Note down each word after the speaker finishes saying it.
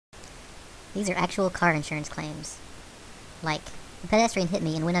These are actual car insurance claims. Like, a pedestrian hit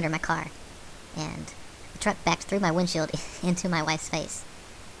me and went under my car, and the truck backed through my windshield into my wife's face.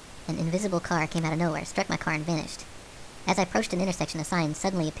 An invisible car came out of nowhere, struck my car, and vanished. As I approached an intersection, a sign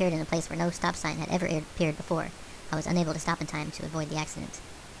suddenly appeared in a place where no stop sign had ever appeared before. I was unable to stop in time to avoid the accident.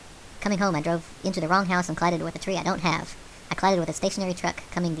 Coming home, I drove into the wrong house and collided with a tree I don't have. I collided with a stationary truck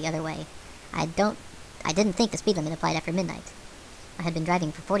coming the other way. I didn't think the speed limit applied after midnight. I had been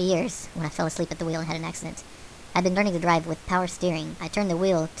driving for 40 years when I fell asleep at the wheel and had an accident. I'd been learning to drive with power steering. I turned the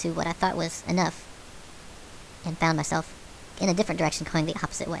wheel to what I thought was enough and found myself in a different direction going the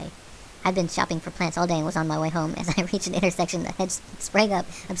opposite way. I'd been shopping for plants all day and was on my way home. As I reached an intersection, the hedge sprang up,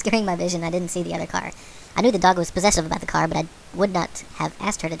 obscuring my vision. I didn't see the other car. I knew the dog was possessive about the car, but I would not have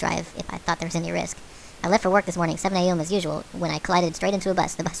asked her to drive if I thought there was any risk. I left for work this morning, 7 a.m. as usual, when I collided straight into a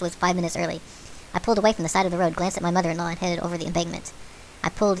bus. The bus was 5 minutes early. I pulled away from the side of the road, glanced at my mother-in-law, and headed over the embankment. I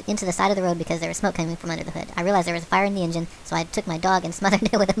pulled into the side of the road because there was smoke coming from under the hood. I realized there was a fire in the engine, so I took my dog and smothered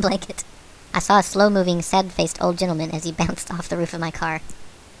it with a blanket. I saw a slow-moving, sad-faced old gentleman as he bounced off the roof of my car.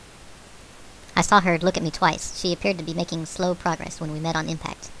 I saw her look at me twice. She appeared to be making slow progress when we met on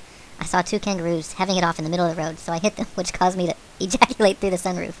impact. I saw 2 kangaroos having it off in the middle of the road, so I hit them, which caused me to ejaculate through the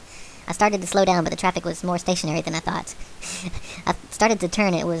sunroof. I started to slow down, but the traffic was more stationary than I thought. I started to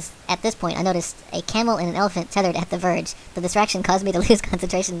turn. It was at this point I noticed a camel and an elephant tethered at the verge. The distraction caused me to lose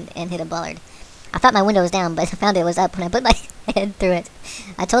concentration and hit a bollard. I thought my window was down, but I found it was up when I put my head through it.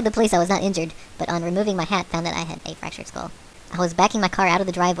 I told the police I was not injured, but on removing my hat, found that I had a fractured skull. I was backing my car out of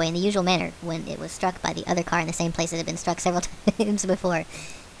the driveway in the usual manner when it was struck by the other car in the same place it had been struck several times before.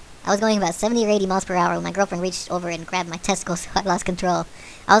 I was going about 70 or 80 miles per hour when my girlfriend reached over and grabbed my testicles, so I lost control.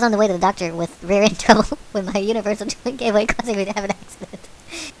 I was on the way to the doctor with rear-end trouble when my universal joint gave way, causing me to have an accident.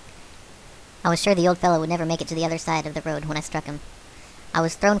 I was sure the old fellow would never make it to the other side of the road when I struck him. I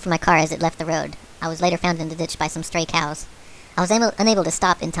was thrown from my car as it left the road. I was later found in the ditch by some stray cows. I was unable to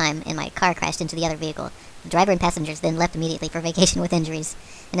stop in time, and my car crashed into the other vehicle. The driver and passengers then left immediately for vacation with injuries.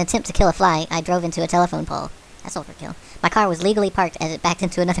 In an attempt to kill a fly, I drove into a telephone pole. That's overkill. My car was legally parked as it backed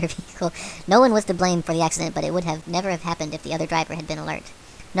into another vehicle. No one was to blame for the accident, but it would have never have happened if the other driver had been alert.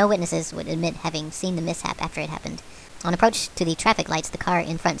 No witnesses would admit having seen the mishap after it happened. On approach to the traffic lights, the car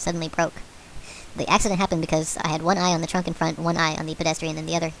in front suddenly broke. The accident happened because I had one eye on the trunk in front, one eye on the pedestrian, and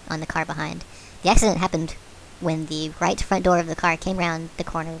the other on the car behind. The accident happened when the right front door of the car came round the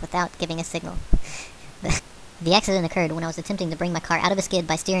corner without giving a signal. The accident occurred when I was attempting to bring my car out of a skid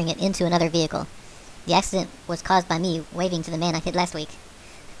by steering it into another vehicle. The accident was caused by me waving to the man I hit last week.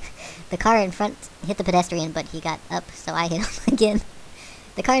 The car in front hit the pedestrian, but he got up, so I hit him again.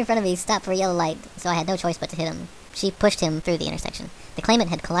 The car in front of me stopped for a yellow light, so I had no choice but to hit him. She pushed him through the intersection. The claimant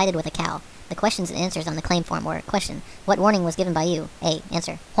had collided with a cow. The questions and answers on the claim form were: question, what warning was given by you? A.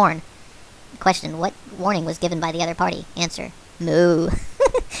 Answer, horn. Question, what warning was given by the other party? Answer, moo.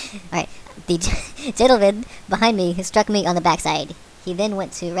 Alright, the gentleman behind me struck me on the backside. He then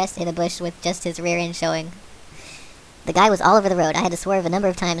went to rest in a bush with just his rear end showing. The guy was all over the road. I had to swerve a number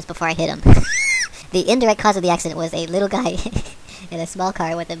of times before I hit him. The indirect cause of the accident was a little guy in a small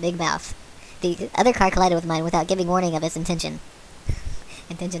car with a big mouth. The other car collided with mine without giving warning of its intention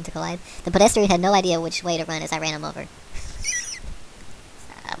to collide. The pedestrian had no idea which way to run as I ran him over.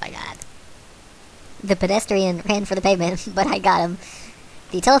 Oh my god. The pedestrian ran for the pavement, but I got him.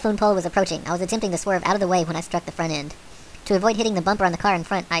 The telephone pole was approaching. I was attempting to swerve out of the way when I struck the front end. To avoid hitting the bumper on the car in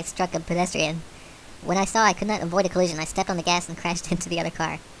front, I struck a pedestrian. When I saw I could not avoid a collision, I stepped on the gas and crashed into the other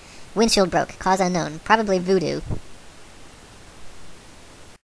car. Windshield broke. Cause unknown. Probably voodoo.